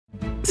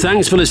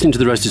Thanks for listening to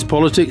The Rest is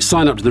Politics.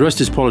 Sign up to The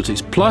Rest is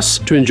Politics Plus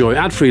to enjoy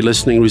ad-free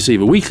listening,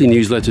 receive a weekly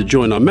newsletter,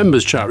 join our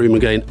members' chat room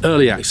and gain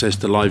early access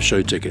to live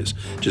show tickets.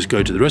 Just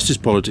go to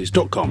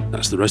therestispolitics.com.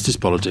 That's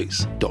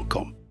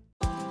therestispolitics.com.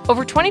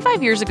 Over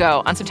 25 years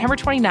ago, on September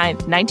 29,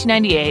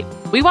 1998,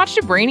 we watched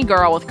a brainy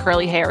girl with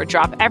curly hair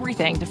drop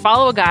everything to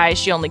follow a guy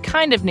she only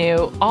kind of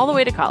knew all the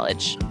way to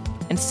college.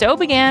 And so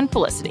began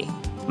Felicity.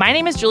 My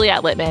name is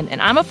Juliette Littman,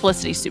 and I'm a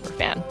Felicity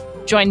superfan.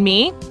 Join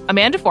me,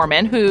 Amanda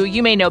Foreman, who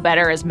you may know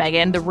better as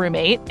Megan, the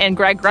roommate, and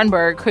Greg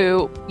Grunberg,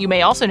 who you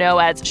may also know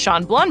as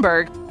Sean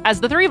Blunberg,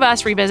 as the three of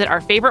us revisit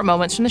our favorite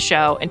moments from the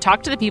show and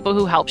talk to the people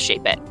who helped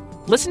shape it.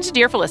 Listen to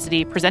Dear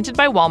Felicity, presented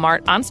by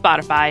Walmart on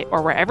Spotify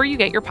or wherever you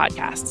get your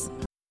podcasts.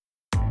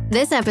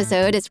 This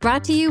episode is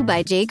brought to you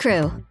by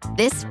J.Crew.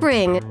 This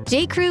spring,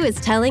 J.Crew is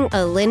telling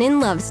a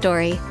linen love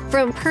story.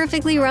 From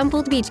perfectly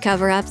rumpled beach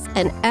cover-ups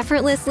and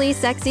effortlessly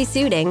sexy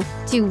suiting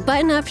to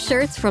button-up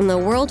shirts from the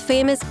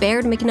world-famous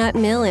Baird McNutt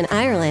Mill in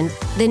Ireland,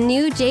 the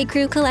new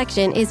J.Crew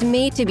collection is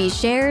made to be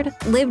shared,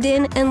 lived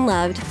in, and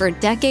loved for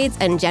decades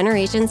and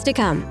generations to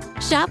come.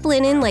 Shop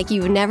linen like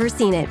you've never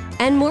seen it,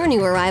 and more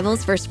new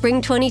arrivals for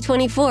spring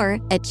 2024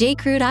 at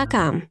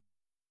jcrew.com.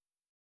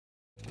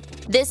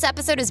 This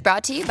episode is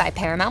brought to you by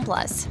Paramount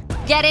Plus.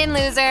 Get in,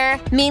 loser!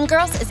 Mean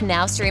Girls is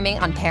now streaming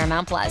on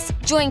Paramount Plus.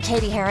 Join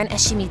Katie Heron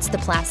as she meets the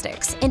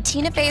plastics in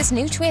Tina Fey's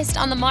new twist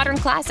on the modern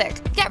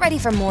classic. Get ready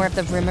for more of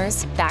the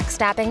rumors,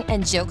 backstabbing,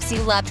 and jokes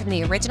you loved from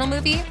the original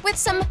movie with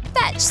some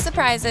fetch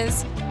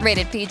surprises.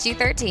 Rated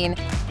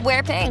PG-13.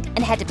 Wear pink and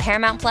head to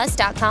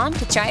ParamountPlus.com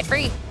to try it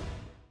free.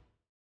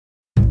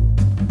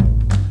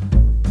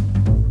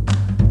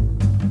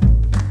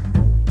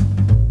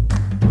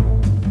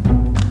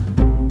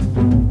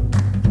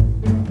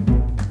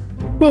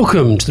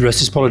 Welcome to The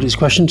Rest is Politics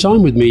Question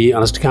Time with me,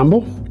 Alistair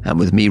Campbell. And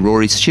with me,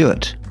 Rory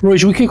Stewart. Rory,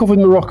 shall we kick off with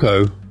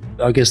Morocco?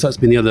 I guess that's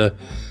been the other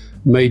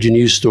major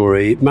news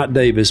story. Matt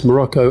Davis,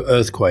 Morocco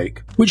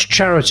earthquake. Which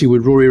charity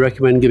would Rory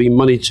recommend giving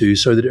money to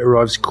so that it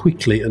arrives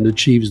quickly and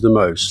achieves the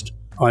most?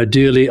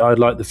 Ideally, I'd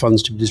like the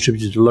funds to be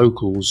distributed to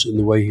locals in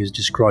the way he has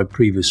described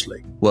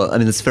previously. Well, I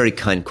mean, that's a very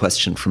kind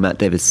question from Matt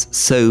Davis.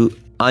 So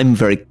I'm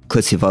very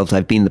closely involved.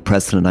 I've been the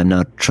president. I'm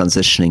now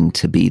transitioning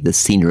to be the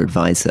senior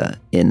advisor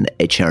in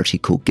a charity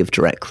called Give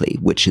Directly,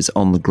 which is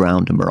on the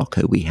ground in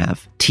Morocco. We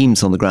have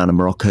teams on the ground in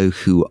Morocco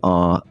who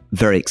are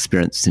very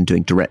experienced in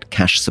doing direct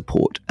cash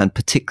support, and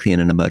particularly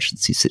in an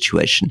emergency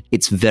situation.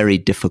 It's very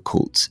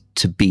difficult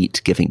to beat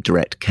giving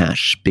direct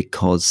cash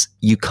because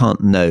you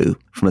can't know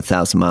from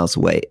 1,000 miles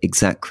away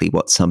exactly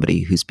what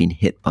somebody who's been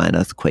hit by an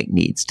earthquake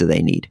needs. Do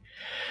they need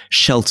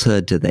shelter?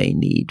 Do they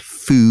need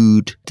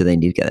food? Do they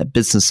need to get their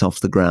business off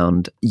the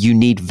ground? You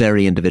need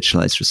very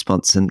individualized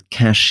response, and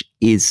cash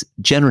is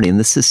generally, and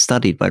this is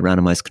studied by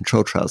randomized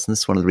control trials, and this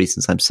is one of the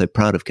reasons I'm so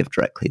proud of Give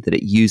Directly, that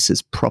it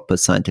uses proper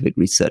scientific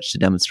research to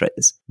demonstrate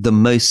this, the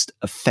most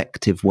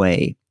effective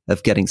way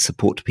of getting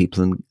support to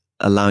people and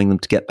allowing them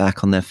to get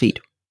back on their feet.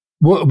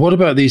 What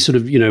about these sort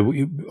of,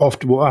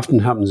 what often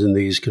happens in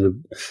these kind of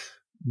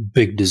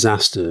big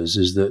disasters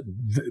is that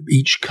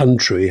each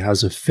country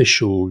has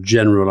official,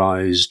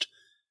 generalized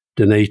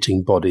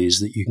donating bodies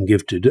that you can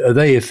give to. Are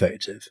they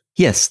effective?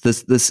 Yes,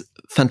 there's this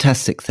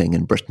fantastic thing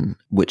in Britain,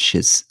 which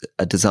is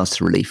a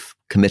disaster relief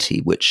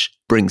committee, which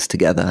brings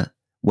together,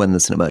 when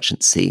there's an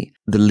emergency,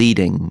 the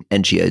leading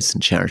NGOs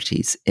and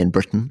charities in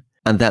Britain.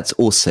 And that's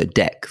also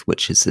DEC,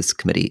 which is this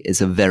committee,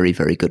 is a very,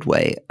 very good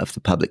way of the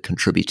public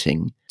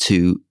contributing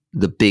to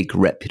the big,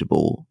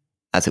 reputable,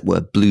 as it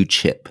were, blue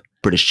chip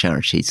British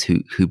charities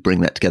who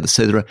bring that together.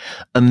 So there are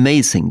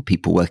amazing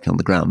people working on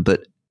the ground.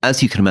 But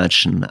as you can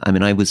imagine, I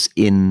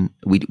mean,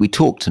 we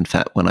talked, in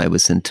fact, when I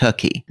was in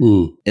Turkey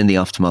in the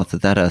aftermath of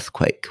that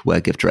earthquake,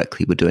 where Give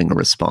Directly were doing a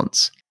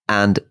response.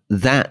 And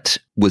that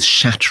was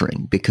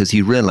shattering because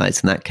you realize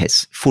in that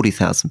case,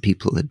 40,000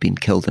 people had been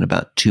killed in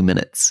about 2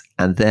 minutes.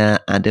 And there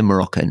and in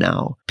Morocco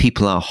now,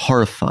 people are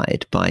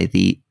horrified by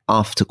the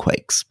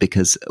afterquakes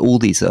because all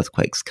these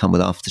earthquakes come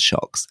with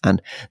aftershocks,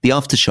 and the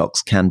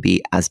aftershocks can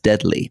be as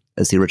deadly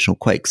as the original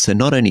quakes. So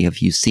not only have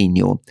you seen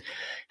your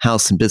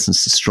house and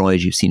business destroyed,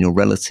 you've seen your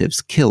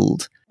relatives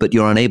killed, but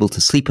you're unable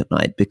to sleep at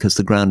night because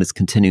the ground is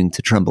continuing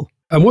to tremble.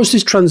 And what's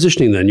this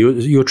transitioning then?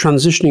 You're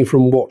transitioning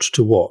from what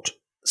to what?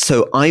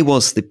 So I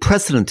was the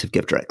president of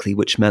Give Directly,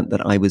 which meant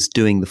that I was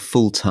doing the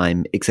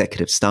full-time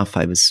executive stuff.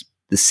 I was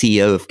the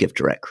CEO of Give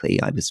Directly.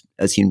 I was,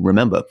 as you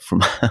remember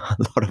from a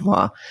lot of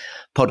our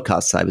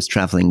podcasts, I was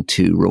traveling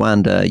to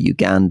Rwanda,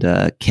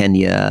 Uganda,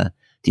 Kenya,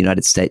 the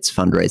United States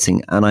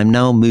fundraising, and I'm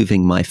now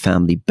moving my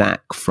family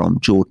back from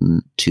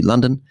Jordan to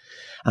London.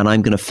 And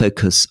I'm going to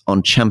focus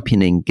on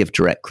championing Give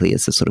Directly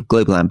as a sort of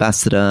global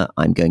ambassador.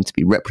 I'm going to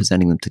be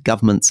representing them to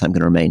governments. I'm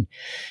going to remain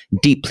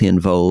deeply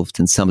involved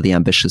in some of the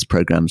ambitious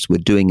programs we're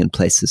doing in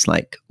places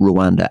like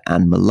Rwanda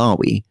and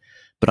Malawi.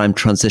 But I'm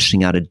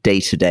transitioning out of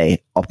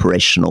day-to-day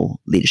operational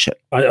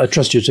leadership. I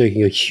trust you're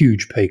taking a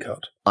huge pay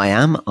cut. I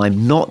am.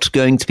 I'm not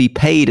going to be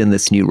paid in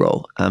this new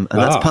role. And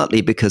that's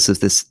partly because of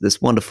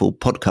this wonderful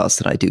podcast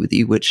that I do with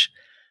you, which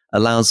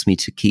allows me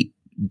to keep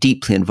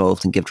deeply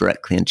involved in Give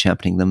Directly and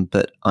championing them,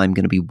 but I'm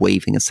going to be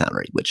waiving a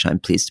salary, which I'm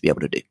pleased to be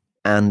able to do.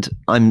 And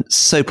I'm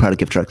so proud of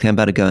Give Directly. I'm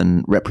about to go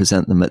and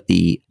represent them at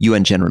the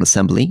UN General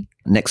Assembly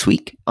next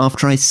week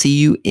after I see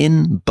you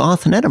in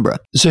Bath and Edinburgh.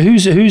 So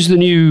who's the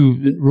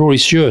new Rory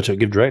Stewart at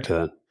Give Directly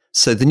then?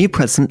 So the new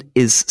president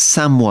is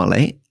Sam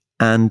Wale,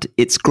 and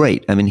it's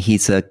great. I mean,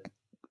 he's a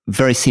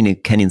very senior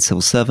Kenyan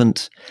civil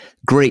servant.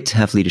 Great to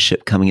have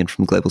leadership coming in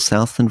from Global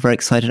South, and very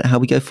excited at how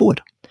we go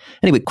forward.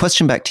 Anyway,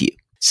 question back to you.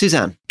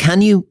 Suzanne,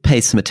 can you pay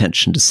some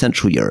attention to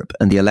Central Europe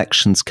and the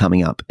elections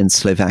coming up in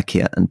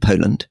Slovakia and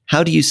Poland?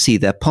 How do you see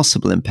their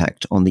possible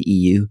impact on the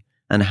EU,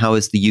 and how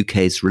is the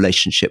UK's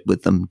relationship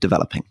with them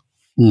developing?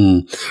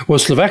 Well,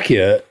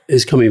 Slovakia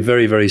is coming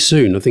very, very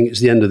soon. I think it's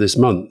the end of this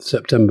month,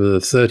 September the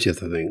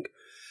 30th, I think.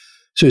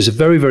 So it's a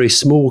very, very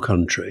small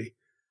country,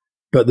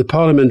 but the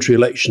parliamentary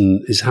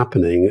election is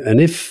happening. And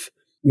if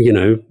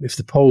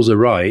the polls are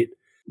right,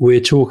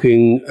 we're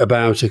talking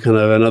about a kind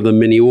of another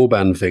mini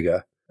Orbán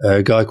figure,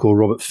 a guy called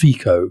Robert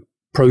Fico,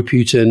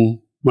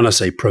 pro-Putin. When I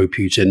say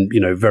pro-Putin,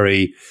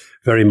 very,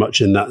 very much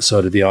in that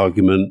side of the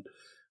argument,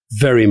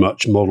 very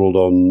much modelled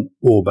on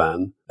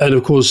Orbán. And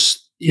of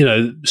course,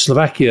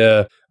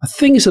 Slovakia, I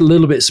think it's a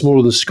little bit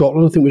smaller than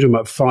Scotland. I think we're talking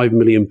about 5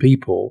 million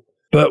people.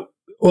 But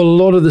a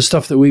lot of the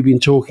stuff that we've been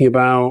talking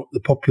about,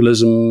 the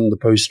populism, the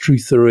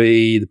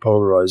post-truthery, the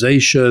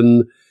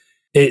polarization,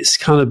 it's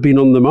kind of been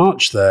on the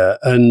march there.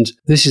 And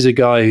this is a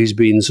guy who's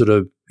been sort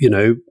of,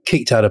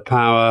 kicked out of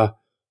power,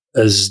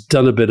 has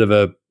done a bit of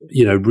a,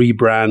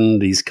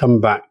 rebrand. He's come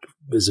back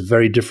as a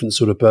very different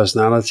sort of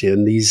personality,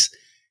 and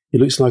it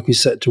looks like he's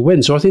set to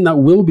win. So I think that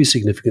will be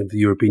significant for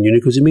the European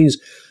Union, because it means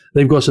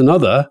they've got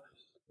another,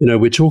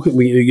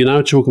 you're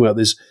now talking about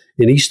this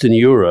in Eastern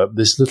Europe,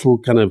 this little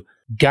kind of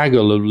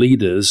gaggle of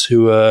leaders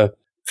who are,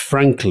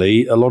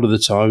 frankly, a lot of the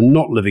time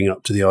not living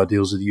up to the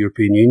ideals of the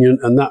European Union,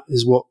 and that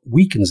is what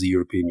weakens the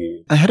European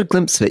Union. I had a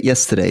glimpse of it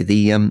yesterday.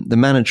 The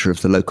manager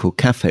of the local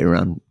cafe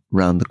around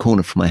the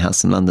corner from my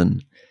house in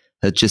London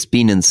had just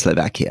been in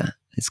Slovakia.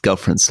 His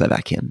girlfriend's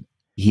Slovakian.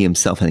 He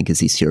himself, I think,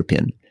 is East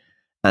European.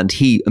 And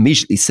he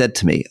immediately said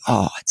to me,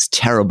 "Oh, it's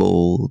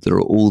terrible. There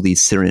are all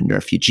these Syrian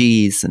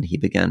refugees." And he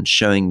began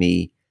showing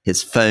me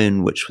his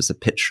phone, which was a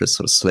picture of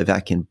sort of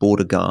Slovakian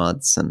border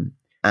guards.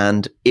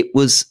 And it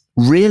was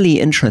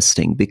really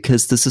interesting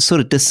because there's a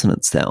sort of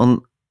dissonance there.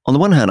 On the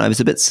one hand, I was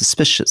a bit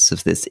suspicious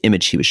of this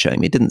image he was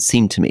showing me. It didn't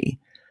seem to me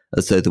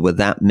as though there were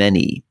that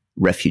many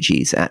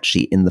refugees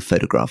actually in the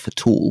photograph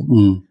at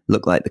all.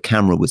 Looked like the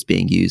camera was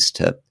being used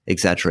to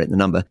exaggerate the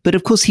number. But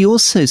of course, he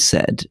also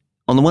said,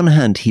 on the one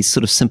hand, he's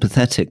sort of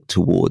sympathetic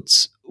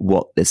towards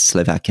what this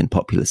Slovakian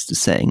populist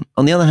is saying.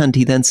 On the other hand,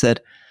 he then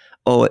said,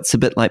 "Oh, it's a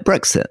bit like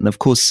Brexit." And of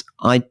course,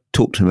 I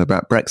talked to him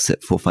about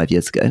Brexit 4 or 5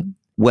 years ago,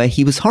 where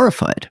he was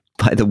horrified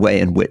by the way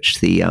in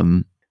which the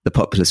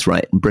populist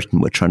right in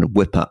Britain were trying to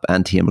whip up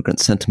anti-immigrant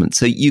sentiment.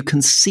 So you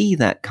can see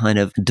that kind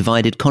of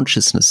divided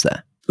consciousness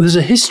there. There's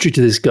a history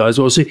to this guy as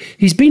well. So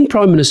he's been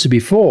Prime Minister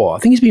before. I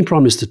think he's been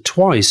Prime Minister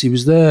twice. He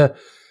was there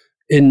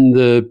in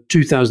the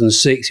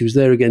 2006. He was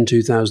there again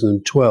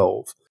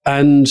 2012.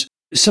 And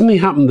something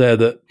happened there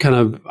that kind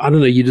of, I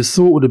don't know, you'd have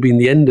thought would have been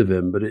the end of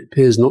him, but it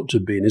appears not to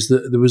have been, is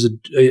that there was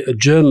a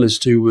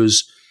journalist who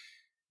was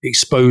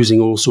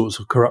exposing all sorts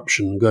of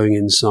corruption going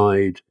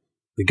inside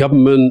the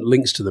government,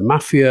 links to the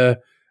mafia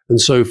and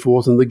so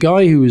forth. And the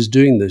guy who was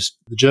doing this,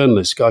 the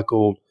journalist, a guy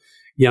called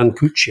Jan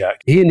Kuciak,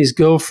 he and his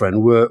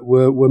girlfriend were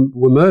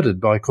murdered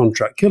by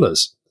contract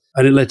killers.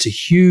 And it led to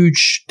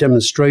huge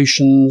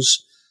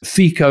demonstrations.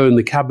 Fico and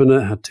the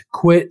cabinet had to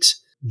quit.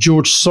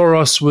 George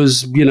Soros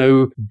was,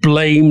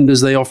 blamed,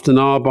 as they often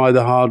are, by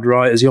the hard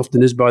right, as he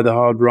often is by the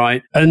hard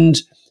right.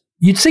 And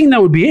you'd think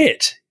that would be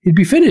it. He'd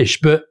be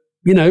finished. But,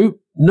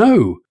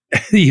 no.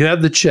 You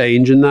had the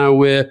change, and now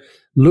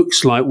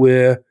looks like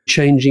we're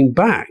changing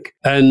back.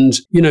 And,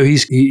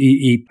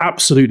 he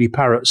absolutely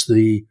parrots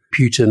the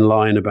Putin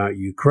line about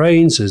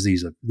Ukraine, says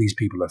these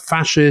people are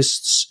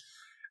fascists.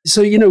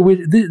 So,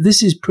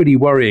 this is pretty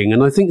worrying.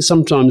 And I think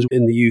sometimes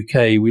in the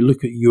UK, we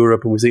look at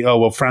Europe and we think, oh,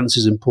 well, France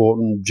is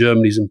important,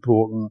 Germany's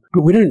important.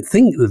 But we don't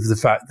think of the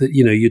fact that,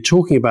 you're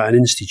talking about an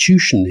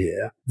institution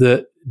here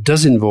that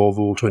does involve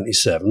all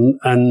 27.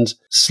 And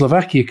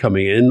Slovakia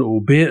coming in,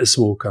 albeit a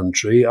small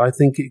country, I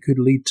think it could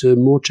lead to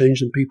more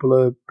change than people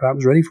are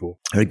perhaps ready for.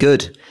 Very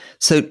good.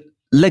 So,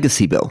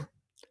 legacy bill.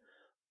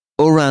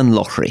 Oran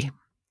lottery.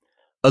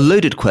 A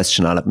loaded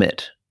question, I'll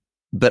admit.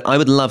 But I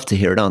would love to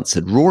hear it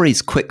answered.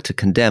 Rory's quick to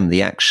condemn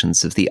the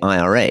actions of the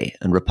IRA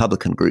and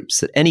Republican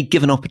groups at any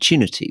given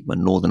opportunity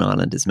when Northern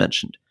Ireland is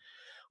mentioned.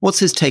 What's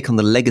his take on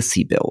the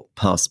legacy bill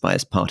passed by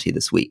his party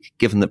this week,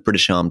 given that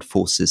British armed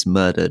forces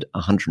murdered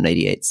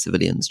 188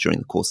 civilians during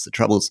the course of the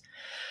Troubles?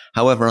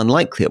 However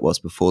unlikely it was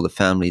before, the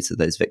families of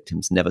those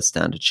victims never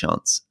stand a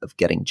chance of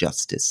getting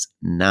justice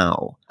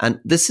now. And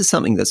this is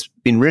something that's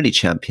been really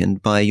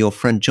championed by your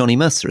friend Johnny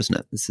Mercer, isn't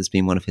it? This has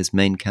been one of his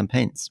main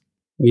campaigns.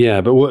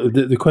 Yeah, but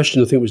the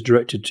question, I think, was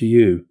directed to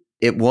you.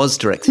 It was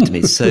directed to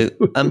me. So,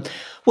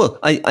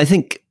 I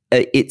think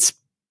it's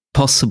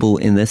possible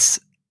in this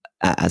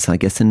as I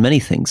guess in many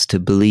things, to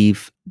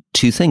believe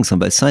two things on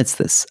both sides of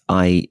this.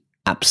 I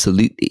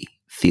absolutely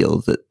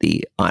feel that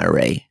the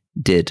IRA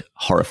did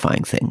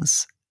horrifying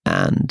things,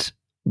 and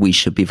we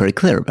should be very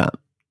clear about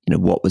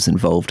what was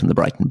involved in the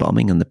Brighton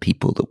bombing and the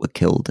people that were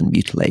killed and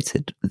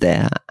mutilated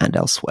there and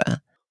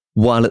elsewhere,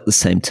 while at the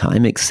same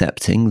time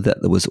accepting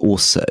that there was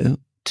also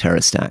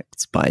terrorist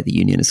acts by the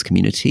unionist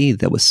community.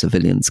 There were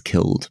civilians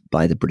killed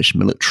by the British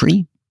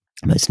military,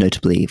 most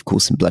notably, of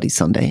course, in Bloody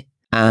Sunday.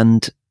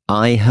 And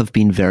I have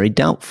been very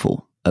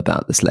doubtful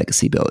about this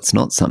legacy bill. It's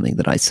not something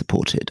that I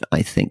supported.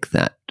 I think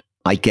that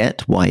I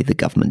get why the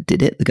government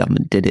did it. The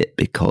government did it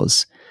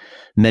because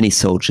many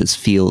soldiers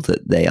feel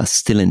that they are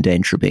still in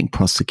danger of being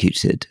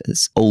prosecuted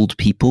as old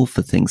people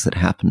for things that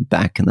happened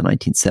back in the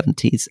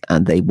 1970s,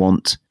 and they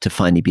want to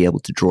finally be able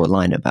to draw a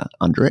line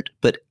under it.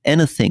 But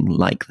anything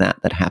like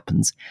that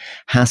happens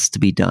has to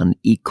be done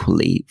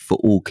equally for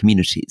all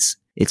communities.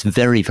 It's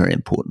very, very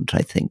important,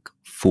 I think,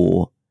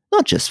 for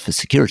not just for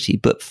security,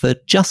 but for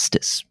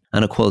justice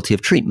and equality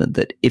of treatment,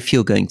 that if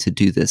you're going to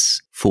do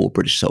this for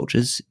British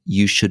soldiers,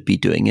 you should be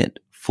doing it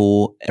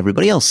for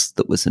everybody else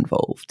that was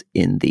involved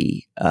in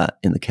the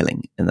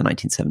killing in the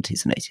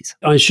 1970s and 80s.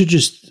 I should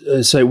just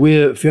say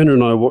Fiona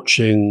and I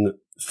are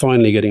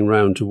finally getting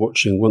round to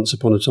watching Once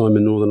Upon a Time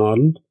in Northern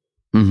Ireland,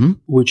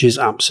 which is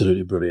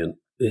absolutely brilliant.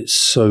 It's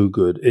so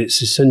good.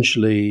 It's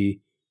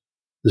essentially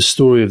the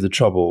story of the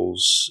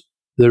Troubles.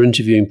 They're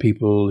interviewing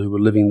people who were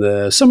living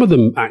there, some of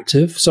them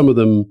active, some of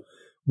them,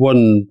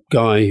 one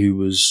guy who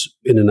was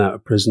in and out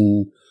of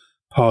prison,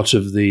 part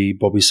of the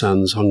Bobby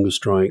Sands hunger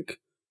strike,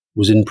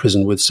 was in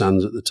prison with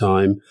Sands at the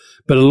time,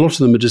 but a lot of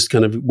them are just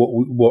kind of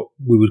what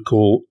we would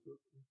call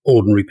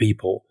ordinary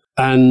people.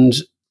 And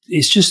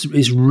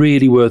it's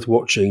really worth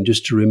watching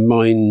just to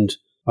remind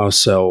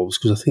ourselves,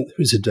 because I think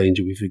there is a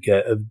danger we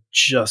forget of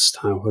just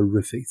how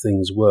horrific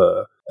things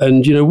were.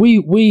 And,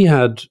 we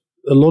had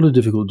a lot of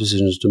difficult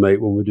decisions to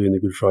make when we were doing the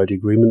Good Friday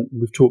Agreement.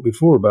 We've talked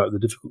before about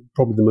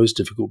probably the most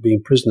difficult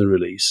being prisoner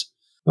release.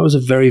 That was a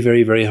very,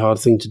 very, very hard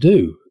thing to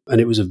do. And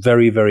it was a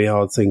very, very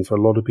hard thing for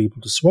a lot of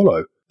people to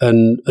swallow.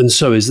 And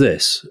so is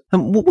this.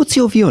 What's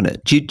your view on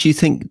it? Do you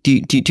think?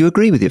 Do you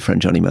agree with your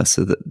friend Johnny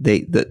Mercer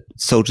that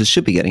soldiers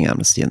should be getting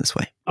amnesty in this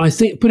way? I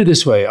think, put it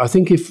this way, I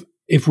think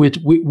if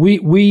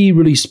we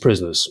released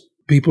prisoners,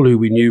 people who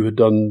we knew had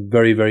done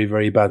very, very,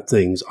 very bad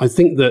things, I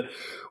think that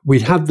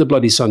we'd had the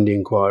Bloody Sunday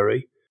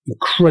inquiry,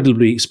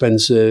 incredibly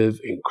expensive,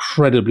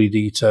 incredibly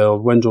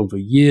detailed, went on for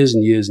years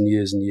and years and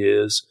years and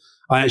years.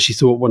 I actually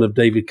thought one of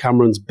David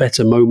Cameron's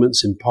better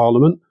moments in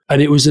Parliament.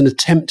 And it was an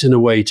attempt in a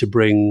way to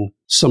bring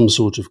some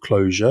sort of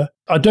closure.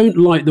 I don't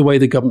like the way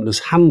the government has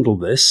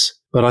handled this,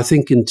 but I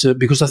think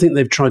because I think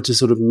they've tried to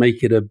sort of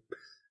make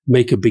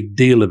a big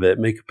deal of it,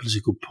 make a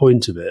political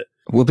point of it.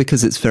 Well,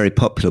 because it's very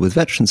popular with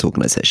veterans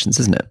organisations,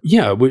 isn't it?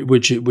 Yeah,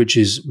 which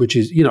is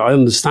I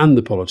understand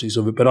the politics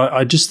of it, but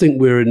I just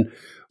think we're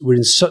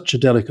in such a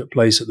delicate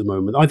place at the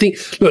moment. I think,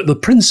 look, the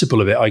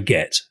principle of it I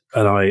get,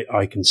 and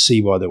I can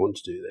see why they want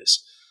to do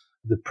this.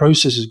 The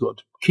process has got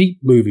to keep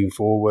moving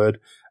forward,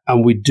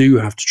 and we do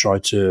have to try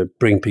to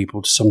bring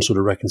people to some sort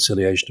of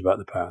reconciliation about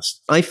the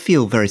past. I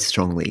feel very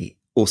strongly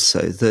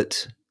also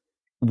that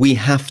we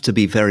have to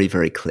be very,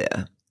 very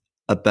clear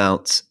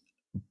about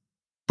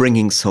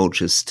bringing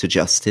soldiers to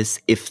justice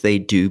if they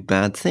do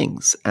bad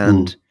things.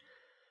 And,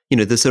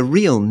 there's a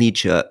real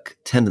knee-jerk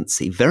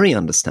tendency, very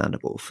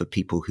understandable, for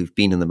people who've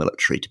been in the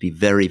military to be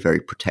very, very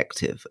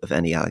protective of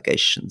any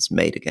allegations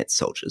made against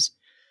soldiers.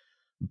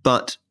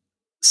 But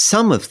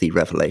some of the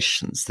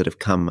revelations that have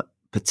come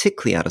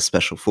particularly out of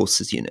special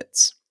forces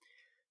units,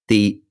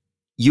 the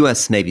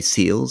US Navy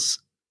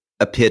SEALs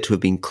appear to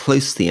have been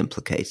closely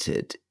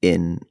implicated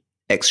in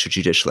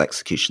extrajudicial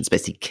executions,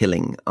 basically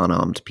killing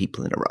unarmed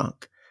people in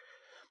Iraq.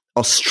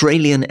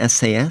 Australian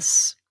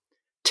SAS,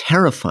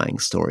 terrifying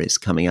stories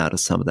coming out of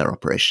some of their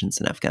operations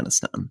in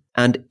Afghanistan.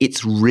 And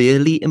it's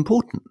really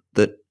important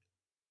that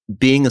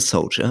being a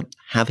soldier,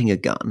 having a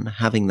gun,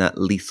 having that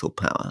lethal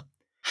power,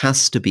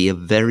 has to be a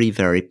very,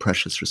 very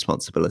precious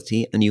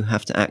responsibility, and you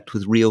have to act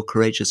with real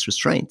courageous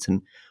restraint.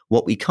 And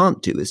what we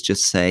can't do is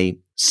just say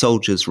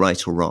soldiers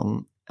right or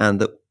wrong,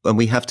 and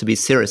we have to be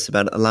serious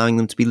about allowing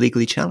them to be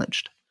legally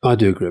challenged. I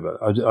do agree about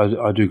that.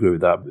 I do agree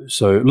with that.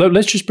 So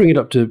let's just bring it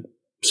up to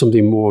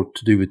something more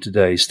to do with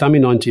today.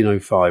 STAMI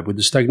 1905, with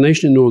the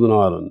stagnation in Northern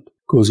Ireland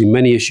causing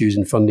many issues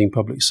in funding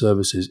public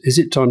services, is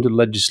it time to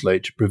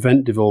legislate to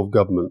prevent devolved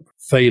government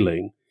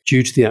failing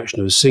due to the action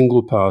of a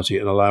single party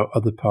and allow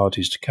other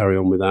parties to carry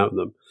on without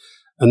them?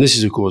 And this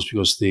is, of course,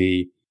 because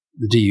the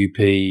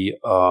DUP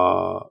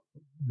are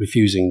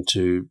refusing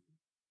to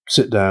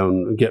sit down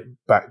and get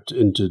back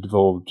into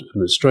devolved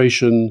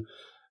administration,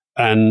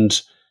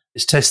 and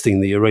it's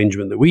testing the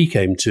arrangement that we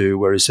came to,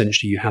 where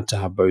essentially you had to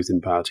have both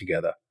in power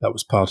together. That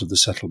was part of the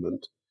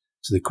settlement.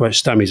 So the question,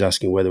 Stammy's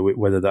asking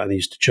whether that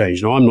needs to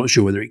change. Now, I'm not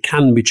sure whether it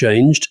can be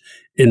changed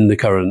in the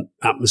current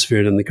atmosphere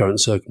and in the current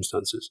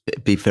circumstances.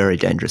 It'd be very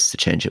dangerous to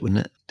change it,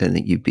 wouldn't it? I don't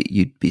think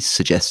you'd be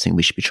suggesting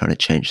we should be trying to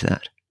change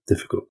that.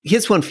 Difficult.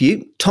 Here's one for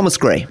you. Thomas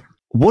Gray.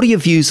 What are your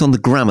views on the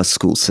grammar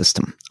school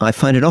system? I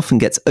find it often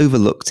gets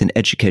overlooked in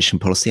education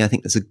policy. I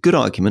think there's a good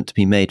argument to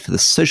be made for the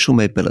social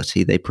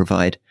mobility they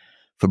provide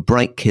for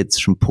bright kids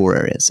from poor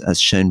areas,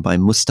 as shown by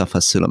Mustafa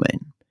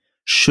Suleyman.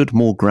 Should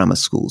more grammar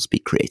schools be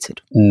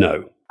created?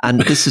 No.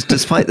 And this is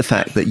despite the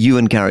fact that you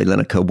and Gary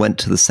Lineker went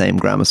to the same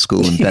grammar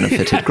school and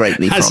benefited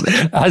greatly from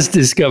it. As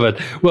discovered.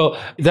 Well,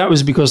 that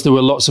was because there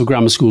were lots of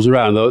grammar schools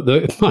around.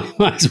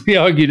 As we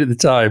argued at the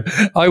time,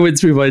 I went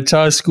through my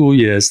entire school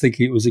years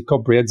thinking it was a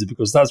comprehensive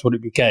because that's what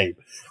it became.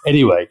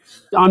 Anyway,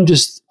 I'm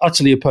just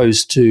utterly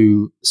opposed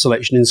to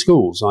selection in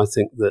schools. I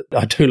think that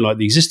I don't like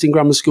the existing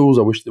grammar schools.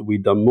 I wish that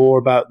we'd done more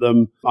about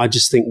them. I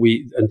just think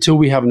until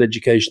we have an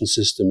education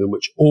system in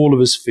which all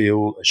of us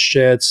feel a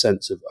shared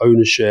sense of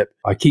ownership.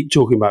 I keep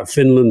talking about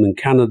Finland and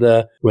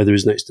Canada, where there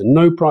is next to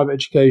no private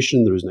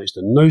education, there is next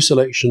to no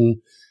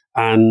selection,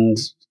 and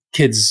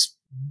kids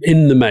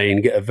in the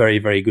main get a very,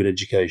 very good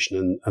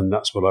education, and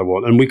that's what I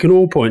want. And we can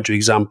all point to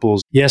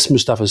examples. Yes,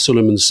 Mustafa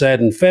Suleyman said,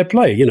 and fair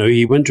play,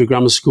 he went to a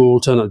grammar school,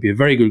 turned out to be a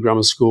very good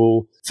grammar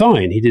school.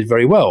 Fine, he did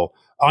very well.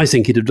 I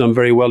think he'd have done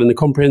very well in a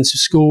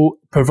comprehensive school,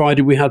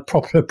 provided we had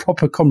proper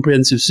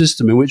comprehensive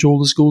system in which all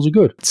the schools are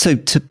good. So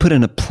to put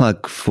in a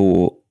plug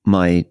for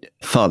my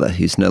father,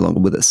 who's no longer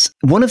with us,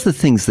 one of the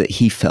things that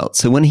he felt,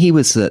 so when he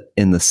was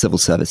in the civil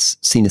service,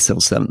 senior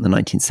civil servant in the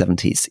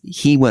 1970s,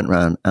 he went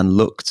around and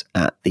looked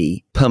at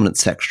the permanent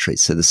secretary,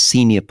 so the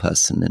senior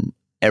person in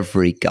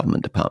every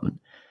government department.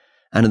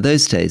 And in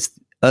those days,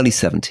 early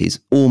 70s,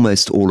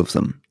 almost all of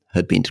them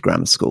had been to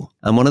grammar school.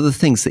 And one of the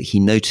things that he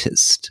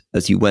noticed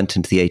as you went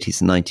into the 80s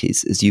and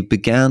 90s is you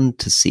began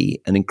to see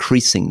an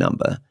increasing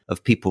number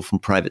of people from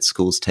private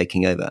schools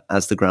taking over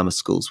as the grammar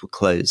schools were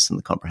closed and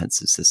the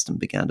comprehensive system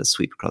began to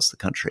sweep across the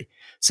country.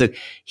 So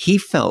he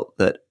felt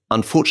that,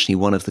 unfortunately,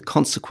 one of the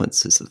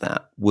consequences of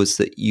that was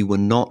that you were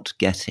not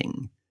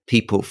getting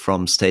people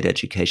from state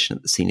education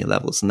at the senior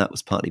levels, and that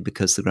was partly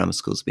because the grammar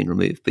schools have been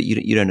removed. But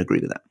you don't agree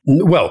with that?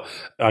 Well,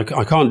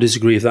 I can't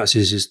disagree if that's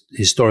his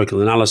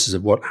historical analysis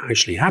of what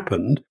actually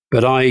happened.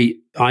 But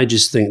I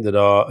just think that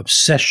our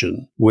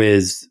obsession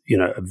with,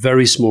 a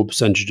very small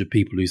percentage of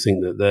people who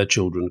think that their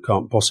children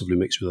can't possibly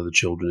mix with other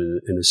children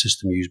in a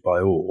system used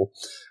by all,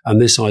 and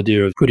this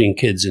idea of putting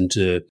kids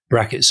into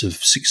brackets of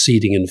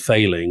succeeding and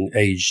failing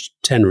aged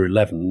 10 or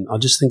 11, I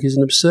just think is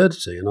an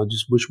absurdity, and I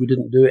just wish we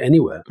didn't do it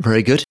anywhere.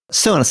 Very good.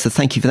 So, Alistair,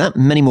 thank you for that.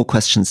 Many more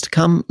questions to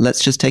come.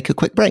 Let's just take a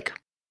quick break.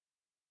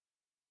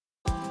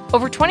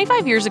 Over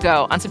 25 years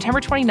ago, on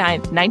September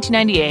 29th,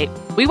 1998,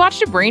 we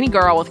watched a brainy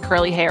girl with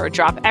curly hair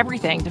drop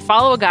everything to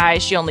follow a guy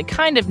she only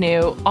kind of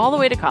knew all the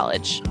way to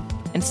college.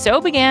 And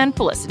so began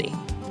Felicity.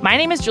 My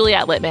name is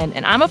Juliette Littman,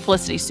 and I'm a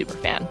Felicity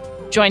superfan.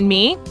 Join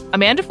me,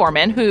 Amanda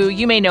Foreman, who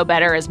you may know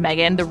better as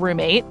Megan, the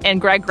roommate,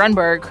 and Greg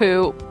Grunberg,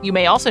 who you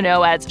may also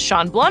know as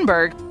Sean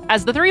Blumberg,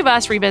 as the three of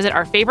us revisit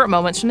our favorite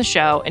moments from the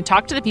show and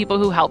talk to the people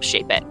who helped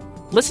shape it.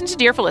 Listen to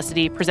Dear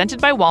Felicity, presented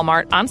by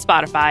Walmart on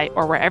Spotify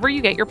or wherever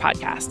you get your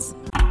podcasts.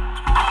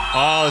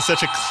 Oh,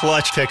 such a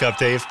clutch pickup,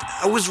 Dave.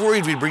 I was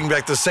worried we'd bring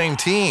back the same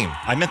team.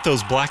 I meant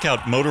those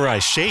blackout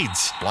motorized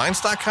shades.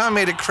 Blinds.com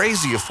made it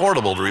crazy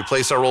affordable to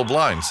replace our old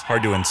blinds.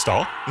 Hard to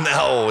install?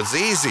 No, it's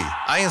easy.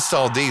 I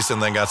installed these and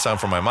then got some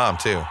for my mom,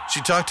 too. She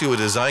talked to a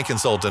design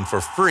consultant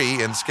for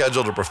free and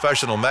scheduled a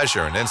professional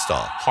measure and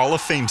install. Hall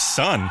of Fame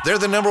son. They're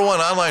the #1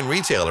 online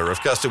retailer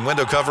of custom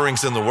window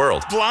coverings in the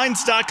world.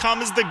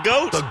 Blinds.com is the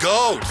GOAT. The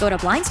GOAT! Go to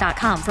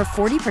Blinds.com for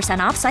 40%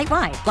 off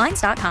site-wide.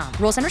 Blinds.com.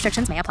 Rules and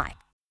restrictions may apply.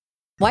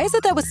 Why is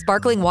it that with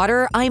sparkling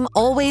water, I'm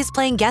always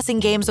playing guessing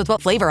games with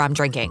what flavor I'm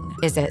drinking?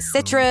 Is it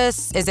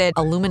citrus? Is it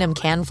aluminum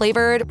can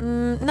flavored?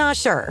 Not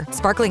sure.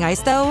 Sparkling ice,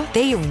 though,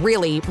 they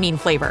really mean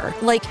flavor.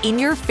 Like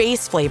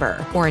in-your-face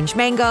flavor. Orange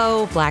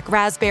mango, black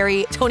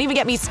raspberry. Don't even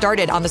get me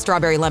started on the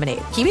strawberry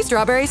lemonade. Kiwi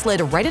Strawberry slid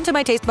right into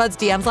my taste buds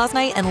DMs last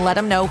night and let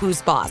them know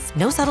who's boss.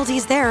 No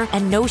subtleties there,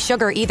 and no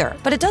sugar either.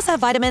 But it does have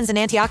vitamins and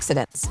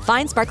antioxidants.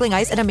 Find sparkling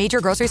ice at a major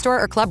grocery store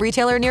or club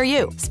retailer near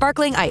you.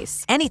 Sparkling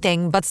ice.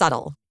 Anything but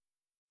subtle.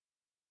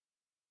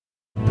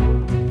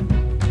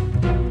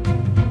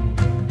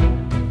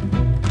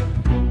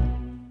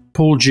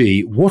 Paul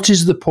G., what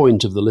is the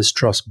point of the Liz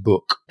Truss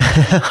book?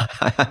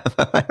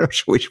 I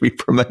wish we were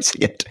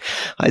promoting it.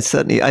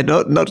 I'm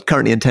not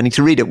currently intending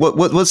to read it.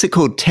 What's it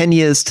called? 10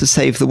 Years to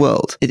Save the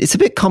World. It's a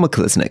bit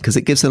comical, isn't it? Because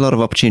it gives a lot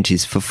of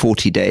opportunities for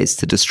 40 days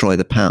to destroy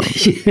the pound.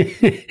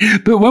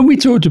 But when we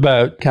talked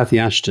about Cathy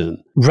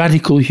Ashton,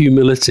 radical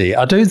humility,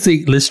 I don't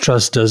think Liz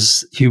Truss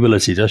does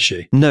humility, does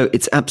she? No,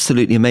 it's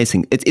absolutely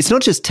amazing. It's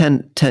not just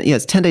 10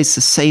 it's 10 days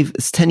to save,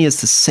 it's 10 years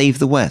to save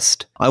the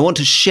West. I want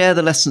to share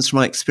the lessons from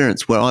my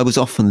experience where I was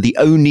often the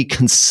only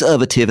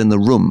conservative in the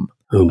room.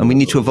 And we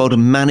need to avoid a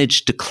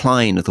managed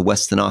decline of the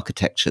Western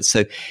architecture.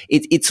 So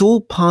it's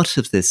all part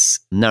of this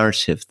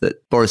narrative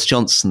that Boris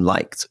Johnson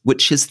liked,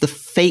 which is the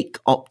fake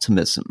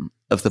optimism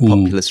of the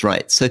populist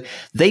right. So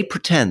they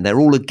pretend they're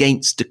all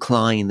against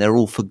decline, they're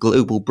all for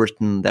global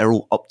Britain, they're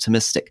all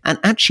optimistic. And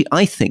actually,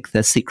 I think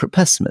they're secret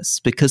pessimists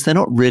because they're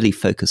not really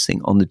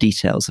focusing on the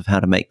details of how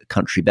to make the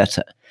country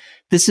better.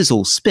 This is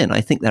all spin. I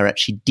think they're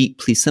actually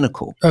deeply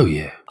cynical. Oh,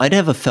 yeah. I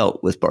never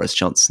felt with Boris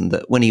Johnson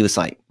that when he was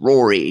like,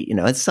 Rory,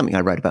 it's something I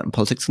write about in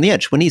Politics on the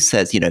Edge, when he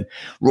says,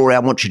 Rory, I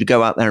want you to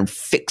go out there and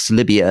fix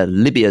Libya.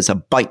 Libya's a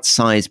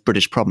bite-sized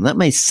British problem. That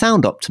may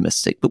sound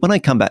optimistic, but when I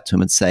come back to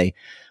him and say,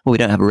 well, we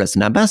don't have a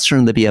resident ambassador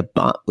in Libya,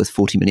 but with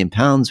 £40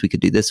 million, we could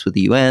do this with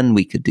the UN,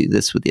 we could do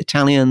this with the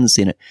Italians,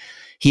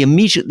 he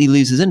immediately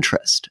loses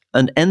interest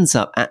and ends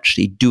up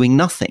actually doing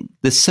nothing.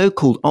 The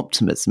so-called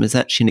optimism is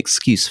actually an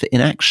excuse for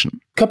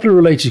inaction. A couple of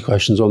related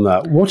questions on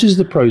that. What is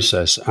the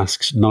process,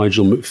 asks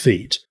Nigel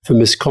McFeet, for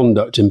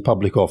misconduct in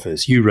public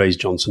office? You raised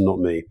Johnson, not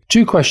me.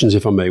 2 questions,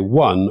 if I may.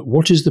 1,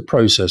 what is the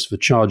process for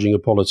charging a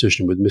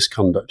politician with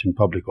misconduct in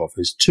public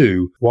office?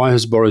 2, why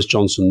has Boris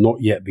Johnson not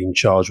yet been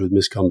charged with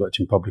misconduct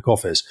in public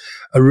office?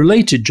 A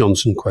related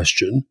Johnson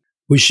question,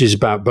 which is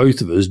about both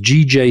of us,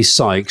 GJ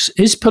Sykes,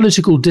 is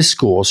political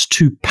discourse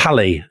too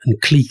pally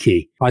and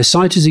cliquey? I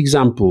cite as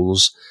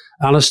examples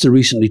Alistair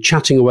recently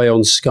chatting away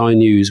on Sky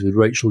News with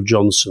Rachel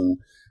Johnson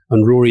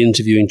and Rory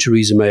interviewing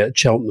Theresa May at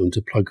Cheltenham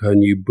to plug her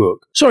new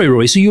book. Sorry,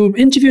 Rory, so you're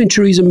interviewing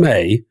Theresa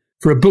May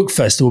for a book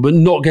festival but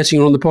not getting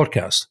her on the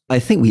podcast? I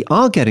think we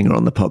are getting her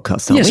on the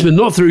podcast, aren't we? Yes, but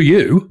not through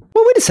you.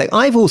 Well, wait a sec.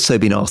 I've also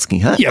been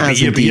asking her. But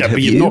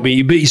you've not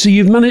been. So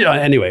you've managed.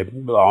 Anyway,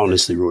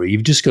 honestly, Rory,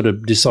 you've just got to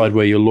decide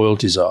where your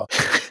loyalties are.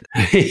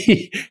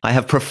 I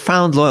have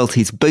profound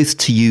loyalties both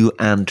to you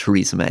and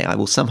Theresa May. I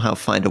will somehow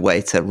find a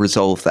way to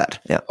resolve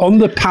that. Yeah. On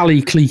the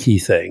pally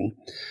cliquey thing,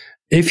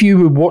 if you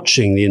were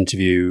watching the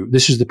interview,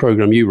 this is the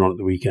programme you run at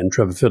the weekend,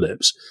 Trevor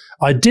Phillips,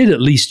 I did at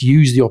least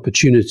use the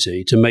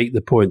opportunity to make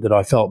the point that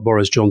I felt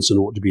Boris Johnson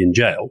ought to be in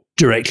jail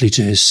directly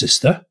to his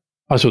sister.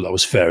 I thought that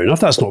was fair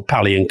enough. That's not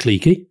pally and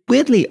cliquey.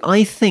 Weirdly,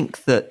 I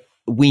think that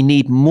we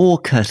need more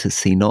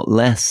courtesy, not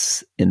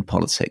less, in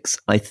politics.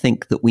 I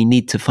think that we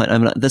need to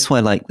find, that's why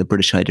I like the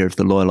British idea of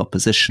the loyal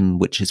opposition,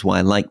 which is why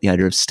I like the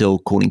idea of still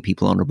calling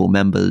people honourable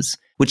members,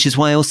 which is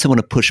why I also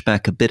want to push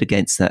back a bit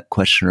against that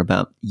question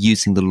about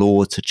using the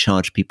law to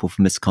charge people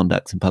for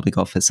misconduct in public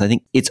office. I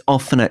think it's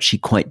often actually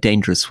quite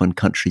dangerous when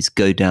countries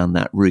go down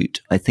that route.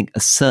 I think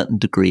a certain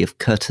degree of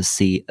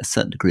courtesy, a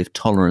certain degree of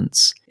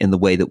tolerance in the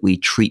way that we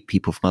treat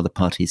people from other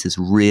parties is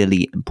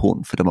really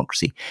important for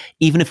democracy,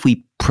 even if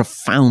we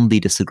profoundly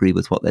disagree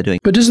with what they're doing.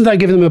 But doesn't that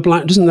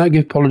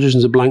give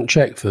politicians a blank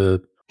check for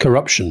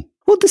corruption?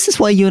 Well, this is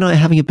why you and I are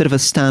having a bit of a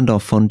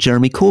standoff on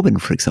Jeremy Corbyn,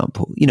 for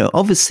example.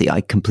 Obviously,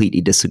 I completely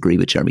disagree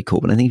with Jeremy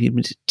Corbyn. I think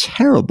he's a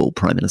terrible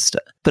prime minister.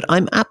 But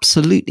I'm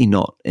absolutely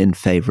not in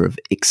favour of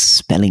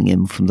expelling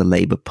him from the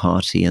Labour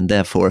Party and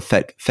therefore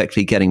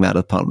effectively getting him out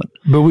of Parliament.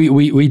 But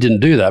we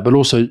didn't do that. But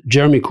also,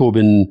 Jeremy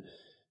Corbyn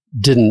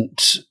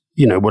didn't,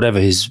 whatever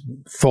his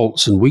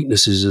faults and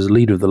weaknesses as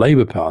leader of the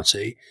Labour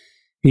Party,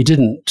 he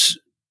didn't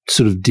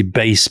sort of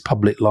debase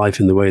public life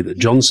in the way that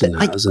Johnson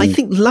has. I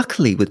think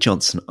luckily with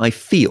Johnson, I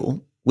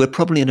feel we're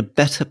probably in a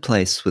better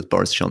place with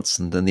Boris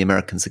Johnson than the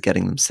Americans are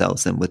getting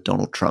themselves in with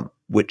Donald Trump,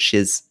 which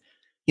is,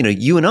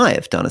 you and I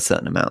have done a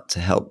certain amount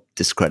to help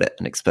discredit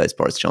and expose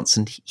Boris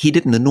Johnson. He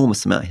did an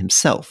enormous amount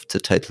himself to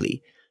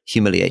totally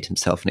humiliate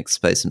himself and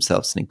expose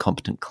himself as an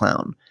incompetent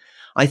clown.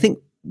 I think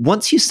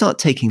once you start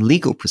taking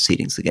legal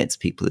proceedings against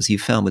people, as you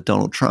found with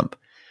Donald Trump,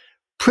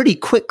 pretty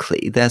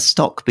quickly their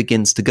stock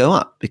begins to go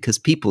up because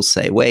people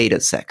say, wait a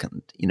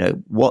second,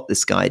 what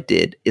this guy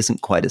did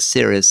isn't quite as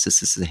serious.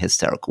 This is a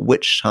hysterical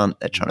witch hunt.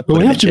 They're trying to put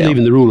him in jail. But we have to believe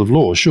in the rule of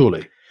law,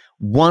 surely.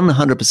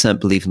 100%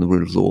 believe in the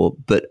rule of law,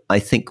 but I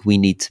think we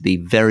need to be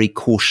very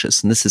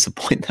cautious. And this is a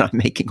point that I'm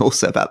making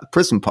also about the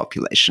prison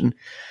population,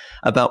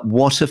 about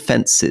what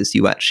offences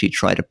you actually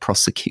try to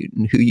prosecute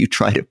and who you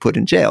try to put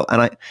in jail.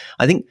 And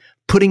I think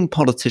putting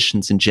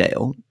politicians in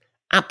jail,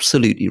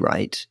 absolutely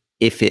right,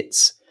 if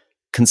it's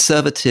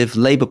Conservative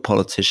Labour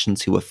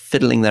politicians who are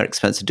fiddling their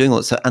expense of doing all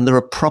that. And there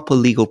are proper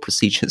legal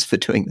procedures for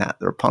doing that.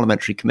 There are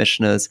parliamentary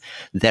commissioners,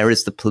 there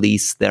is the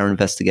police, there are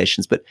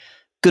investigations. But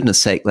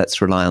goodness sake,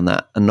 let's rely on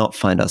that and not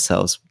find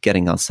ourselves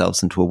getting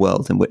ourselves into a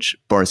world in which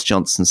Boris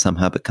Johnson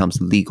somehow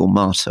becomes a legal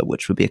martyr,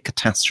 which would be a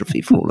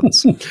catastrophe for all of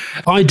us.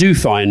 I do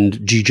find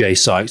GJ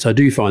Sykes, I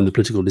do find the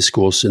political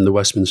discourse in the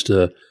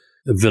Westminster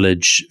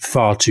village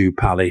far too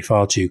pally,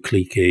 far too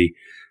cliquey,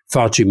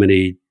 far too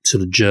many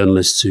sort of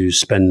journalists who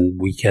spend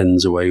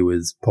weekends away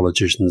with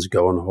politicians,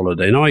 go on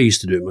holiday. And I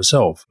used to do it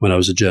myself when I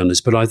was a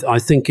journalist, but I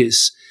think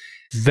it's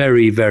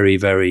very, very,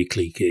 very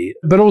cliquey.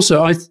 But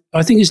also,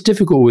 I think it's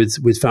difficult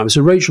with family.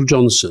 So Rachel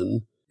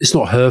Johnson, it's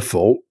not her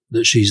fault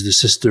that she's the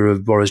sister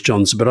of Boris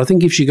Johnson, but I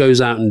think if she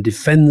goes out and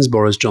defends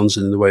Boris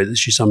Johnson in the way that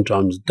she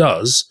sometimes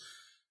does,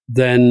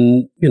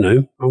 then,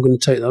 I'm going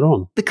to take that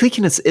on. The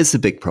cliquiness is a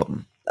big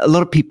problem. A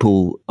lot of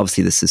people,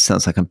 obviously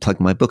sounds like I'm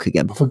plugging my book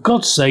again. For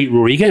God's sake,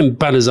 Rory, you're getting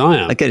bad as I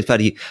am. I get as bad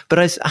as you. But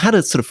I had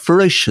a sort of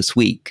ferocious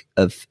week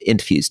of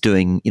interviews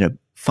doing,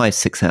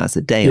 5-6 hours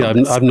a day. Yeah, on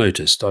this. I've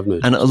noticed.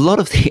 And a lot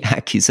of the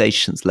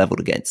accusations leveled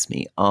against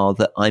me are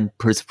that I'm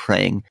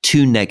portraying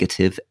too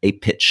negative a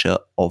picture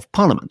of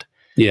Parliament.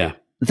 Yeah.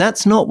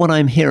 That's not what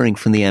I'm hearing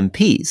from the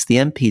MPs. The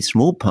MPs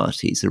from all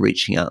parties are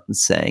reaching out and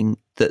saying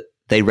that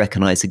they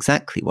recognize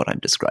exactly what I'm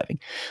describing.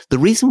 The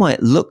reason why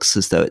it looks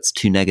as though it's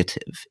too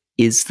negative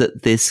is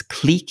that this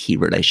cliquey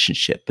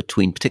relationship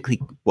between particularly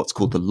what's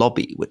called the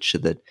lobby, which are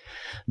the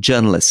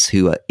journalists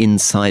who are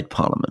inside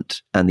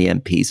Parliament, and the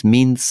MPs,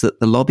 means that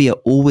the lobby are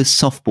always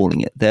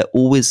softballing it. They're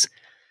always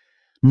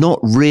not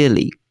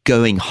really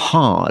going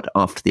hard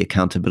after the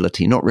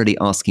accountability, not really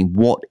asking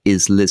what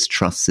is Liz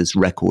Truss's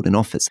record in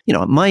office. You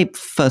know, my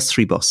first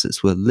three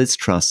bosses were Liz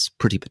Truss,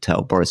 Priti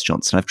Patel, Boris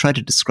Johnson. I've tried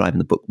to describe in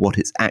the book what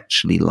it's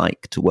actually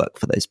like to work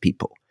for those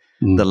people,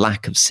 the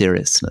lack of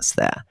seriousness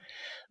there.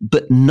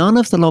 But none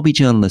of the lobby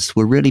journalists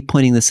were really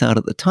pointing this out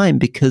at the time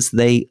because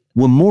they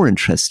were more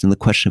interested in the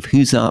question of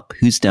who's up,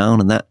 who's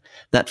down, and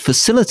that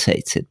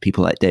facilitated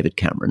people like David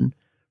Cameron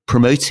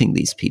promoting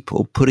these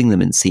people, putting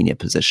them in senior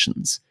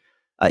positions.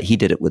 He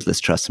did it with Liz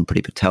Truss and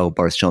Priti Patel.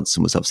 Boris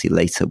Johnson was obviously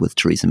later with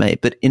Theresa May.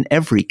 But in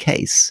every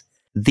case,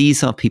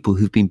 these are people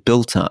who've been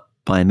built up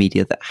by a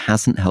media that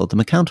hasn't held them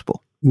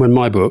accountable. When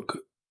my book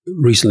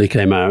recently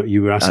came out,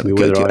 you were asking me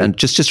whether And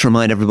just to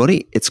remind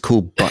everybody, it's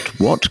called But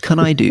What Can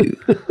I Do?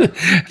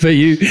 But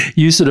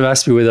you sort of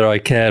asked me whether I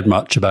cared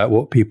much about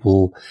what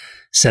people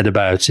said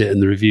about it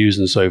and the reviews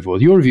and so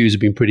forth. Your reviews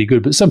have been pretty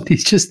good, but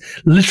somebody's just,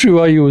 literally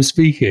while you were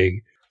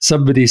speaking,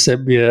 somebody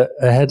sent me a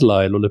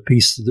headline on a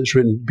piece that's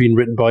been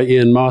written by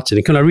Ian Martin.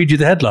 And can I read you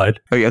the headline?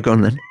 Oh, yeah, go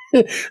on then.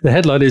 The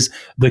headline is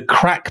 "The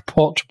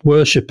Crackpot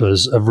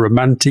Worshippers of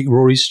Romantic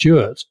Rory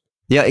Stewart."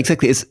 Yeah,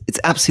 exactly. It's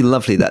absolutely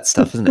lovely, that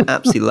stuff, isn't it?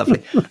 Absolutely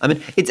lovely. I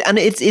mean,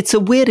 it's a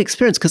weird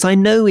experience because I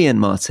know Ian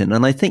Martin,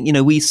 and I think, you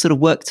know, we sort of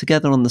worked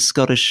together on the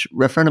Scottish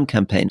referendum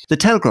campaign. The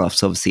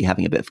Telegraph's obviously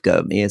having a bit of a go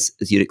at me, as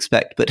you'd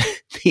expect, but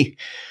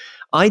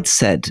I'd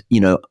said, you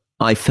know,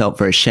 I felt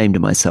very ashamed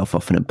of myself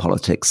often in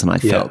politics, and I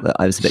felt that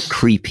I was a bit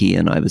creepy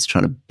and I was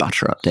trying to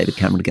butter up David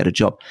Cameron to get a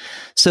job.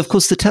 So, of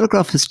course, the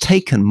Telegraph has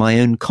taken my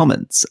own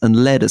comments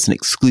and led as an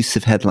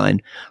exclusive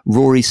headline,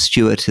 "Rory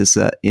Stewart is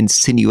an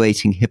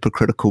insinuating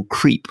hypocritical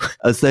creep,"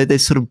 as though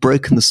they've sort of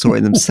broken the story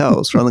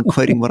themselves rather than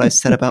quoting what I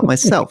said about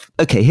myself.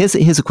 Okay, here's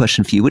a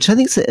question for you, which I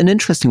think is an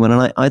interesting one,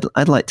 and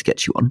I'd like to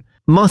get you on.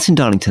 Martin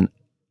Darlington,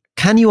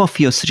 can you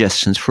offer your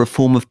suggestions for a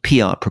form of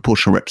PR,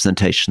 proportional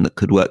representation, that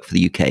could work for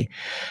the UK?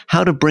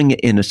 How to bring it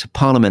in at a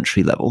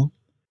parliamentary level,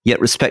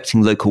 yet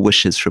respecting local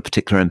wishes for a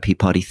particular MP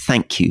party?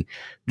 Thank you.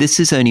 This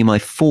is only my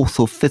fourth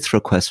or fifth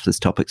request for this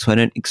topic, so I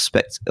don't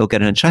expect it'll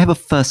get an. Should I have a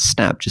first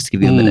stab just to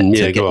give you a minute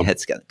to get your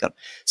heads together?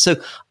 So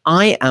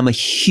I am a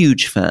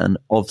huge fan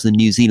of the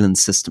New Zealand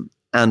system.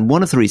 And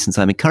one of the reasons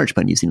I'm encouraged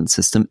by New Zealand's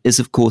system is,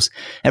 of course,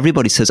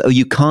 everybody says, oh,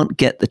 you can't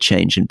get the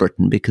change in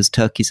Britain because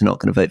turkeys are not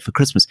going to vote for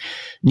Christmas.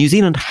 New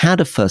Zealand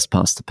had a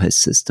first-past-the-post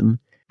system,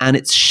 and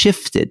it's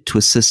shifted to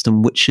a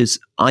system which is,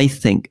 I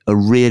think, a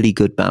really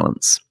good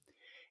balance.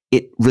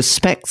 It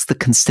respects the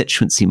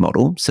constituency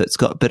model, so it's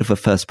got a bit of a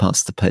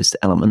first-past-the-post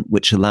element,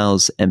 which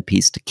allows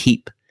MPs to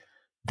keep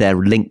their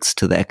links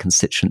to their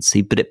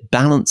constituency, but it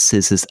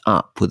balances us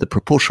up with a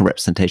proportional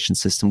representation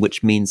system,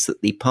 which means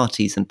that the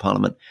parties in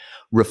Parliament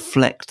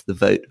reflect the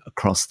vote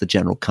across the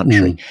general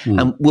country.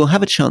 And we'll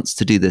have a chance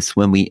to do this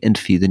when we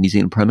interview the New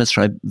Zealand Prime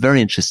Minister. I'm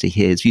very interested to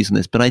hear his views on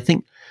this, but I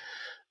think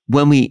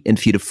when we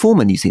interviewed a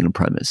former New Zealand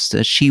Prime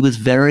Minister, she was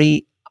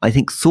very, I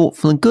think,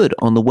 thoughtful and good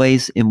on the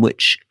ways in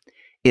which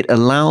it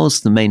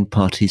allows the main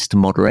parties to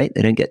moderate.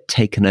 They don't get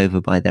taken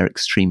over by their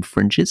extreme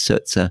fringes, so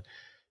it's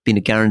been a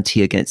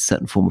guarantee against a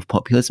certain form of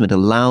populism. It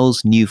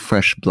allows new,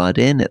 fresh blood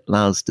in. It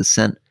allows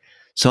dissent.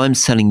 So I'm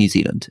selling New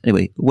Zealand.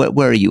 Anyway,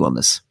 where are you on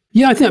this?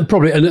 Yeah, I think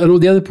probably, and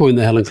the other point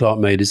that Helen Clark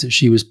made is that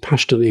she was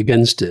passionately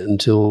against it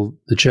until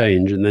the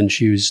change, and then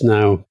she was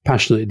now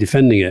passionately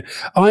defending it.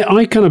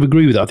 I kind of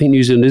agree with that. I think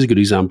New Zealand is a good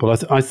example.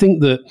 I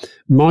think that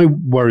my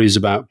worries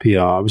about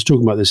PR, I was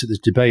talking about this at this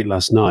debate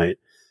last night.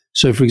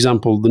 So, for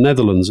example, the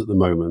Netherlands at the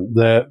moment,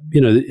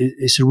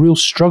 it's a real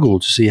struggle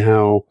to see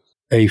how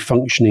a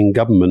functioning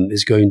government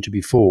is going to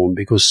be formed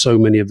because so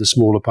many of the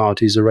smaller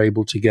parties are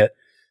able to get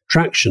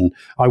traction.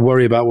 I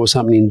worry about what's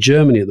happening in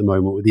Germany at the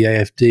moment with the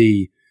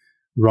AfD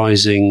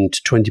rising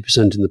to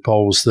 20% in the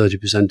polls,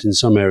 30% in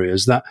some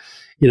areas. That,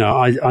 you know,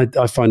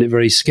 I find it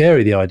very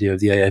scary, the idea of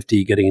the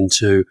AfD getting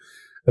into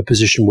a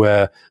position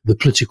where the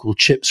political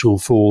chips will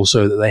fall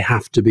so that they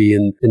have to be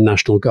in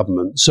national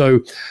government. So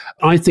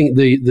I think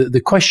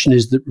the question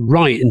is that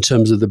right in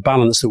terms of the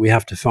balance that we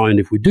have to find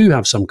if we do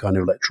have some kind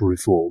of electoral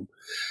reform.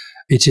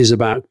 It is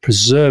about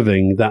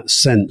preserving that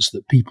sense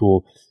that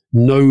people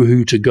know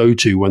who to go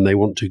to when they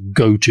want to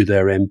go to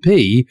their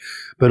MP,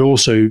 but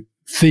also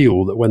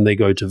feel that when they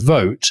go to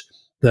vote,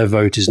 their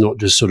vote is not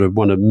just sort of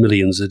one of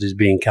millions that is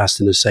being cast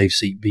in a safe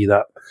seat, be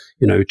that,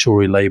 you know,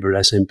 Tory, Labour,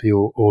 SNP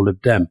or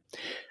Lib Dem.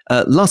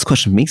 Last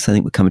question for me, so I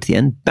think we're coming to the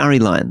end. Barry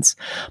Lyons.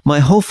 My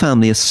whole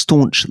family are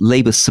staunch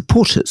Labour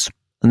supporters,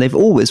 and they've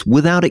always,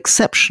 without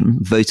exception,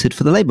 voted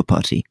for the Labour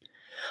Party.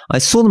 I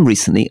saw them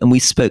recently and we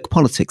spoke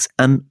politics,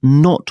 and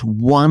not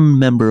one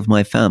member of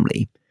my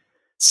family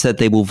said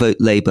they will vote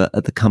Labour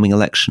at the coming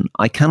election.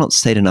 I cannot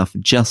state enough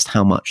just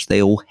how much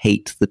they all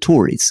hate the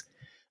Tories.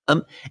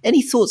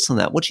 Any thoughts on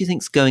that? What do you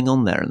think's going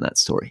on there in that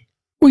story?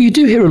 Well, you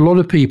do hear a lot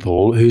of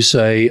people who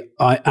say,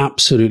 I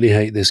absolutely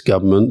hate this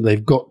government,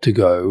 they've got to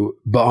go,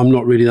 but I'm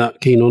not really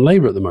that keen on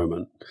Labour at the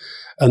moment.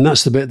 And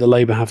that's the bit that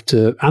Labour have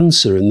to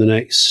answer in the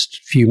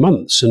next few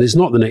months. And it's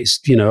not the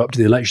next, up to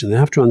the election. They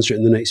have to answer it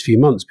in the next few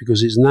months,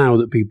 because it's now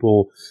that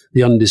people,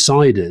 the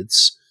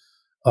undecideds,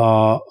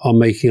 are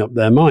making up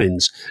their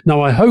minds.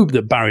 Now, I hope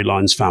that Barry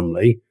Lyons'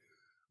 family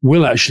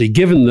will actually,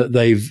 given that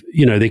they've,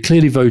 they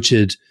clearly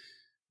voted,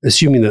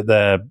 assuming that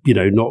they're,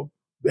 not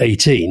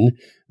 18,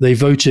 they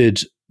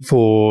voted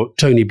for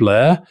Tony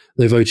Blair,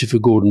 they voted for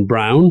Gordon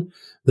Brown,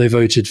 they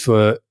voted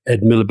for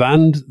Ed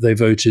Miliband, they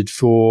voted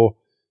for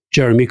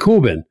Jeremy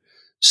Corbyn.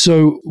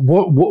 So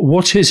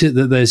what is it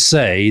that they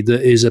say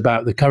that is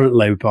about the current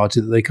Labour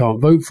Party that they can't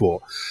vote for?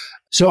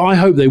 So I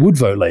hope they would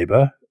vote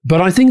Labour,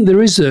 but I think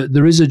there is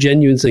a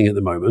genuine thing at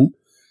the moment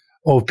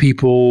of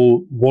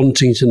people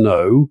wanting to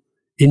know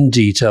in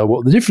detail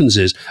what the difference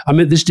is. I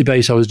mean, this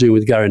debate I was doing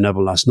with Gary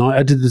Neville last night,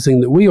 I did the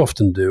thing that we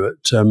often do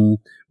at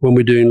when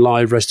we're doing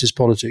live Rest is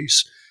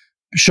Politics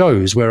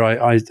shows, where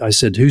I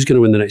said, who's going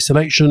to win the next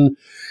election?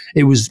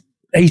 It was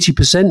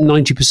 80%,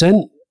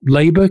 90%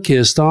 Labour,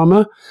 Keir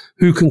Starmer.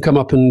 Who can come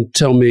up and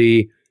tell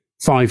me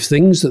 5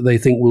 things that they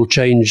think will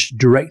change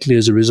directly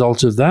as a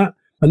result of that?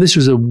 And this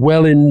was a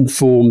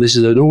well-informed, this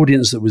is an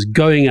audience that was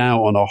going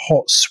out on a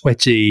hot,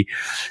 sweaty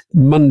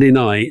Monday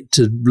night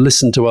to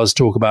listen to us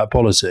talk about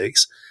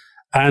politics.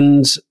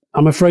 And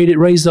I'm afraid it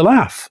raised a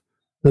laugh.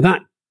 Now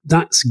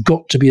that's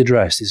got to be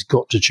addressed. It's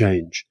got to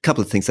change. A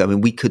couple of things. I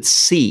mean, we could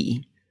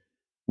see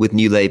with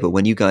New Labour,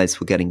 when you guys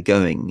were getting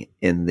going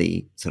in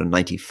the sort of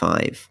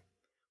 95,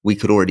 we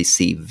could already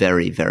see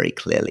very, very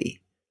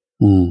clearly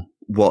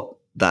what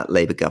that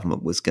Labour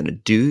government was going to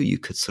do. You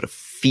could sort of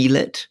feel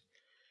it.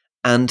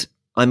 And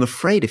I'm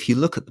afraid if you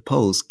look at the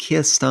polls,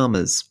 Keir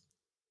Starmer's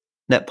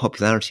net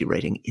popularity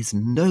rating is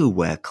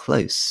nowhere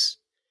close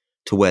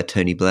to where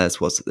Tony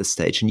Blair's was at this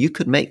stage. And you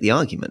could make the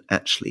argument,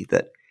 actually,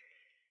 that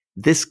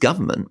this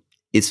government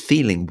is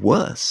feeling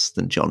worse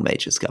than John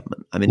Major's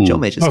government. I mean, John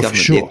Major's government,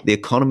 sure. the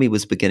economy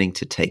was beginning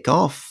to take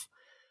off.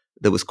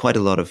 There was quite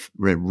a lot of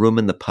room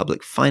in the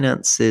public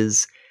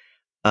finances.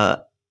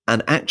 And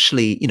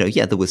actually,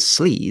 there was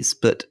sleaze,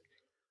 but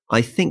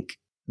I think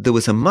there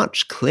was a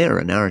much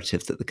clearer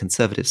narrative that the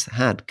Conservatives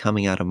had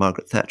coming out of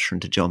Margaret Thatcher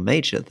into John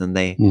Major than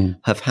they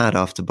have had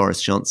after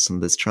Boris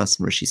Johnson, Liz Truss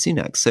and Rishi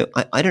Sunak. So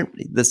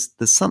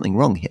there's something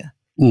wrong here.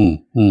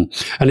 And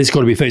it's got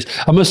to be fixed.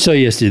 I must say,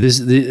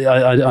 yesterday,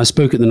 I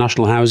spoke at the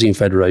National Housing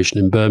Federation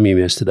in Birmingham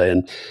yesterday,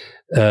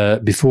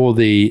 and before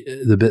the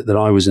bit that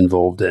I was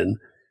involved in,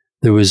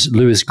 there was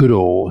Lewis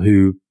Goodall,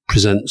 who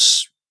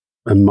presents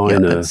a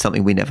minor... that's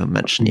something we never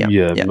mentioned,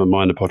 a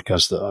minor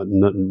podcast that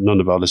none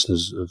of our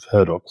listeners have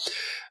heard of.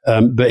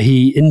 But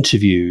he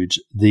interviewed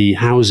the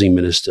housing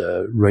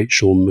minister,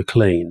 Rachel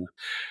McLean,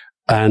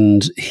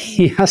 and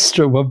he asked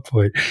her at one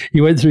point, he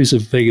went through some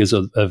figures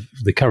of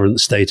the current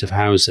state of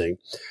housing,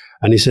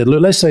 and he said,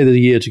 look, let's say there's a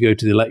year to go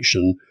to the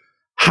election.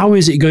 How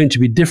is it going to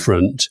be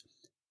different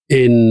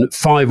in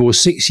 5 or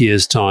 6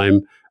 years'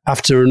 time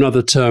after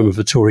another term of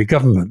a Tory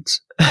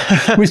government?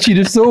 Which you'd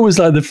have thought was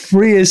like the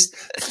freest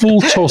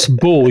full-toss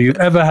ball you've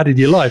ever had in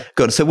your life.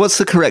 God, so what's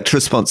the correct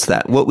response to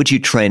that? What would you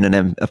train a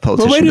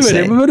politician to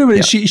say? Wait a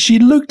minute. Yeah. She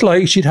looked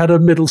like she'd had her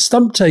middle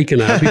stump taken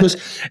out, because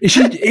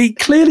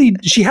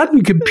she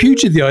hadn't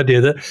computed the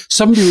idea that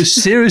somebody was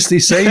seriously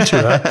saying to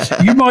her,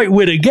 you might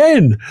win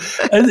again.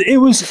 And it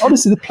was,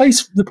 honestly,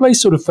 the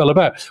place sort of fell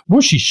about.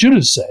 What she should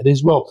have said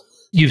is, well,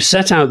 you've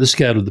set out the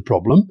scale of the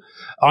problem.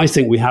 I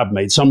think we have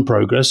made some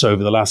progress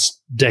over the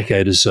last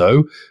decade or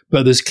so,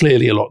 but there's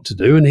clearly a lot to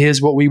do. And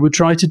here's what we would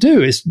try to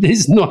do.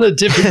 It's not a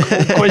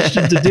difficult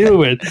question to deal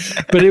with,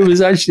 but it was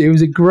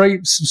a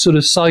great sort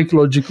of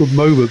psychological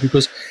moment,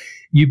 because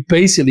you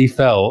basically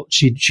felt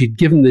she'd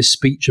given this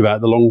speech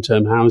about the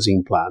long-term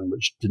housing plan,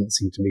 which didn't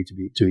seem to me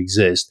to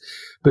exist,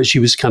 but she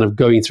was kind of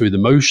going through the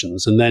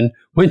motions. And then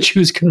when she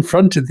was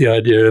confronted the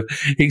idea of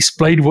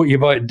explain what you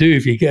might do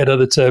if you get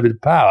another term in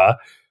power,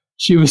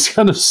 she was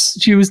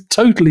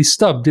totally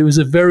stumped. It was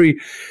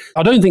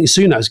I don't think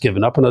Sunak's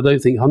given up, and I don't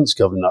think Hunt's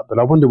given up, but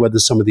I wonder whether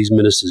some of these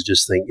ministers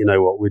just think, you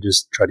know what, we're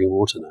just treading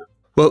water now.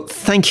 Well,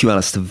 thank you,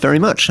 Alistair, very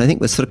much. I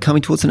think we're sort of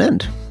coming towards an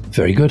end.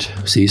 Very good.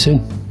 See you soon.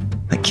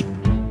 Thank you.